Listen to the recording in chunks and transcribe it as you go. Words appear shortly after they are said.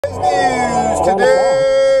Today's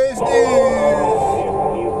news.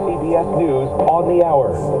 CBS News on the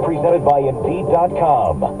Hour, presented by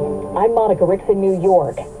Indeed.com. I'm Monica Ricks in New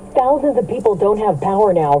York. Thousands of people don't have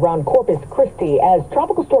power now around Corpus Christi as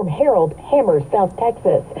Tropical Storm Harold hammers South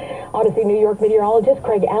Texas. Odyssey New York meteorologist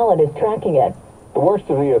Craig Allen is tracking it. The worst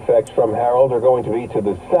of the effects from Harold are going to be to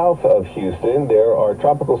the south of Houston. There are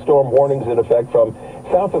tropical storm warnings in effect from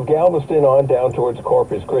south of Galveston on down towards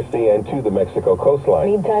Corpus Christi and to the Mexico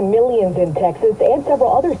coastline. Meantime, millions in Texas and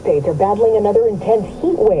several other states are battling another intense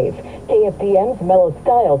heat wave. KFDM's Mellow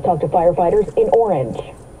Styles talked to firefighters in Orange.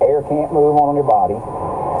 Air can't move on your body.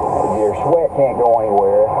 Your sweat can't go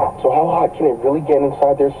anywhere. So how hot can it really get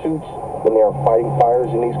inside their suits when they are fighting fires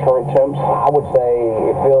in these current temps? I would say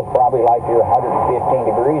it feels probably like you're 115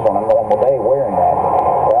 degrees on a normal day wearing that.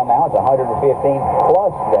 Well, now it's 115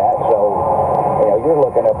 plus that, so you're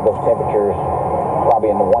looking up those temperatures probably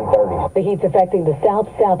in the 130s. The heat's affecting the South,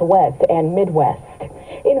 Southwest, and Midwest.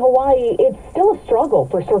 In Hawaii, it's still a struggle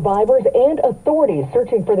for survivors and authorities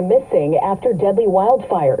searching for the missing after deadly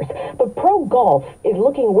wildfires. But pro golf is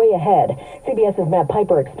looking way ahead. CBS's Matt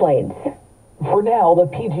Piper explains. For now, the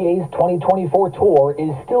PGA's 2024 tour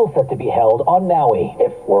is still set to be held on Maui.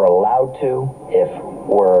 If we're allowed to, if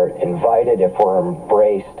we're invited, if we're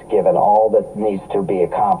embraced, given all that needs to be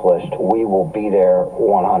accomplished, we will be there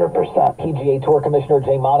 100%. PGA Tour Commissioner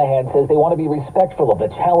Jay Monahan says they want to be respectful of the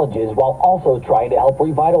challenges while also trying to help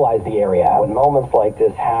revitalize the area. When moments like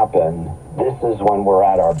this happen, this is when we're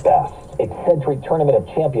at our best. Its Century Tournament of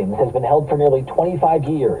Champions has been held for nearly 25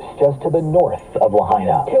 years, just to the north of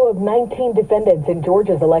Lahaina. 2 of 19 defendants in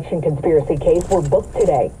Georgia's election conspiracy case were booked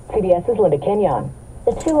today. CBS's Linda Kenyon.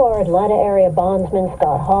 The two are Atlanta area bondsman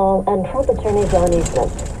Scott Hall and Trump attorney John Eastman.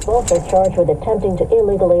 Both are charged with attempting to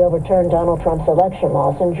illegally overturn Donald Trump's election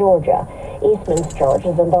loss in Georgia. Eastman's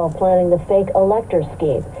charges involve planning the fake elector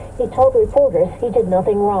scheme. He told reporters he did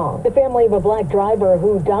nothing wrong. The family of a black driver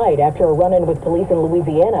who died after a run-in with police in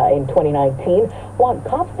Louisiana in 2019 want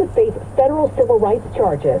cops to face federal civil rights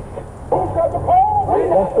charges.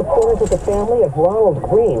 That's supporters of the family of Ronald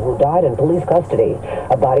Green, who died in police custody.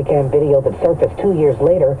 A body cam video that surfaced 2 years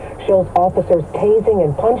later shows officers tasing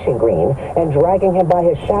and punching Green and dragging him by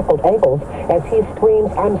his shackled ankles as he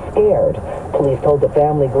screams, "I'm scared." Police told the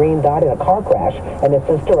family Green died in a car crash, and his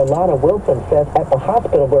sister Alana Wilson says at the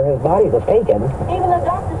hospital where his body was taken, Even the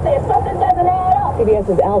doctor said something doesn't add up.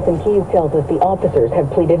 CBS's Allison Keyes tells us the officers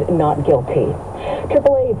have pleaded not guilty.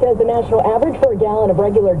 AAA says the national average for a gallon of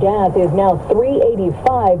regular gas is now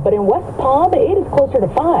 $3.85, but in West Palm, it is closer to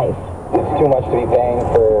 $5. It's too much to be paying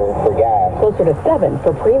for gas. Closer to $7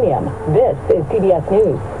 for premium. This is CBS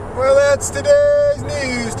News. Well, that's today's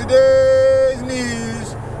news. Today's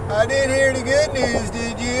news. I didn't hear any good news,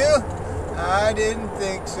 did you? I didn't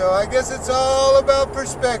think so. I guess it's all about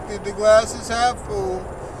perspective. The glass is half full.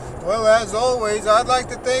 Well, as always, I'd like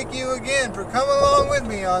to thank you again for coming along with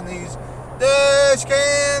me on these Dash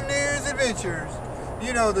Cam News adventures.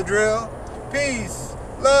 You know the drill. Peace,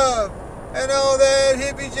 love, and all that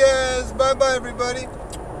hippie jazz. Bye-bye, everybody.